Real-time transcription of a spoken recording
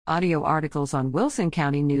Audio articles on Wilson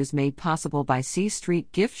County News made possible by C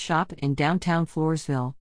Street Gift Shop in downtown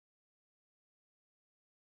Floresville.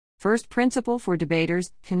 First principle for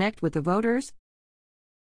debaters: connect with the voters.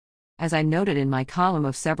 As I noted in my column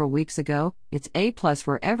of several weeks ago, it's A+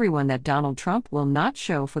 for everyone that Donald Trump will not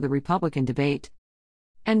show for the Republican debate.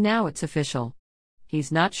 And now it's official.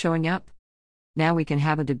 He's not showing up. Now we can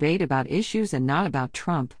have a debate about issues and not about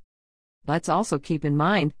Trump. Let's also keep in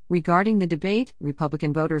mind, regarding the debate,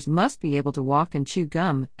 Republican voters must be able to walk and chew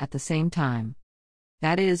gum at the same time.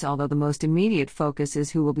 That is, although the most immediate focus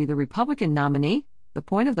is who will be the Republican nominee, the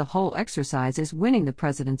point of the whole exercise is winning the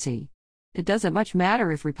presidency. It doesn't much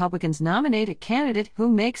matter if Republicans nominate a candidate who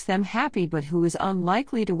makes them happy but who is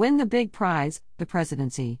unlikely to win the big prize, the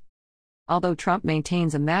presidency. Although Trump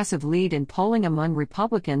maintains a massive lead in polling among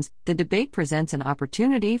Republicans, the debate presents an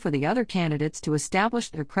opportunity for the other candidates to establish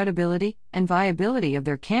their credibility and viability of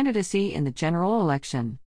their candidacy in the general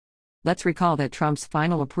election. Let's recall that Trump's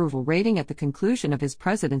final approval rating at the conclusion of his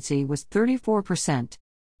presidency was 34%.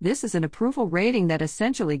 This is an approval rating that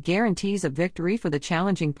essentially guarantees a victory for the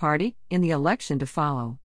challenging party in the election to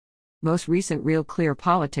follow. Most recent Real Clear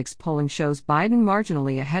Politics polling shows Biden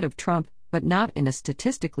marginally ahead of Trump, but not in a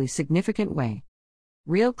statistically significant way.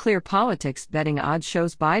 Real Clear Politics betting odds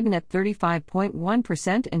shows Biden at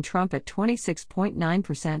 35.1% and Trump at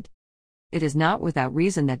 26.9%. It is not without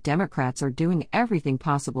reason that Democrats are doing everything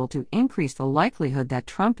possible to increase the likelihood that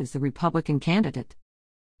Trump is the Republican candidate.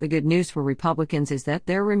 The good news for Republicans is that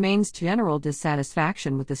there remains general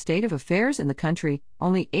dissatisfaction with the state of affairs in the country.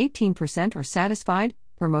 Only 18% are satisfied,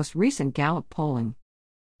 per most recent Gallup polling.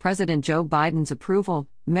 President Joe Biden's approval,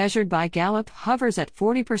 measured by Gallup, hovers at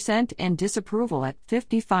 40% and disapproval at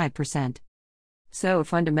 55%. So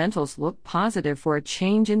fundamentals look positive for a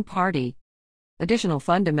change in party. Additional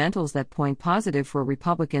fundamentals that point positive for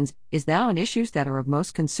Republicans is that on issues that are of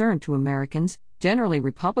most concern to Americans, generally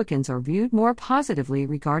Republicans are viewed more positively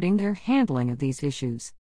regarding their handling of these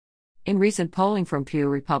issues. In recent polling from Pew,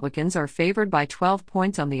 Republicans are favored by 12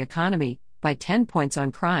 points on the economy, by 10 points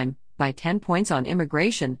on crime, by 10 points on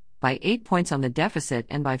immigration, by 8 points on the deficit,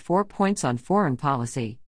 and by 4 points on foreign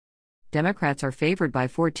policy. Democrats are favored by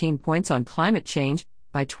 14 points on climate change,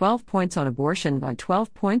 by 12 points on abortion, by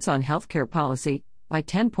 12 points on healthcare policy, by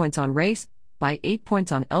 10 points on race, by 8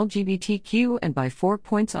 points on LGBTQ, and by 4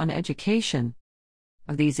 points on education.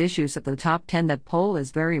 Of these issues of the top 10 that poll is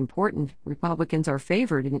very important, Republicans are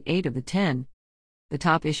favored in 8 of the 10. The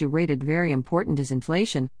top issue rated very important is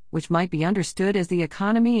inflation, which might be understood as the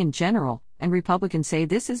economy in general, and Republicans say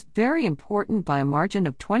this is very important by a margin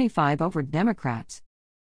of 25 over Democrats.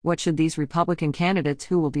 What should these Republican candidates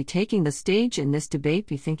who will be taking the stage in this debate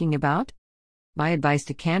be thinking about? My advice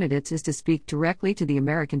to candidates is to speak directly to the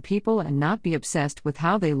American people and not be obsessed with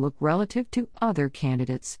how they look relative to other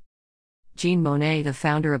candidates. Jean Monnet, the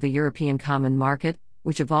founder of the European Common Market,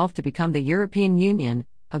 which evolved to become the European Union,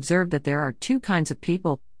 observed that there are two kinds of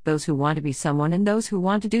people: those who want to be someone and those who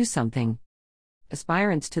want to do something.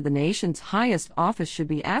 Aspirants to the nation's highest office should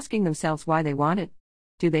be asking themselves why they want it.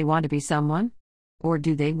 Do they want to be someone? Or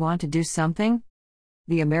do they want to do something?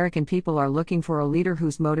 The American people are looking for a leader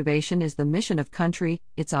whose motivation is the mission of country,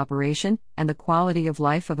 its operation, and the quality of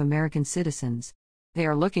life of American citizens. They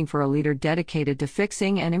are looking for a leader dedicated to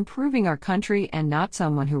fixing and improving our country and not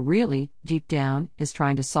someone who really, deep down, is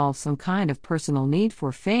trying to solve some kind of personal need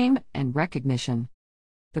for fame and recognition.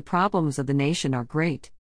 The problems of the nation are great.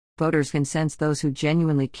 Voters can sense those who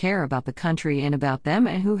genuinely care about the country and about them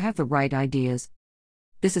and who have the right ideas.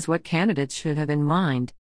 This is what candidates should have in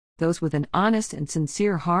mind. Those with an honest and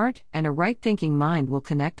sincere heart and a right-thinking mind will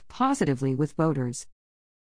connect positively with voters.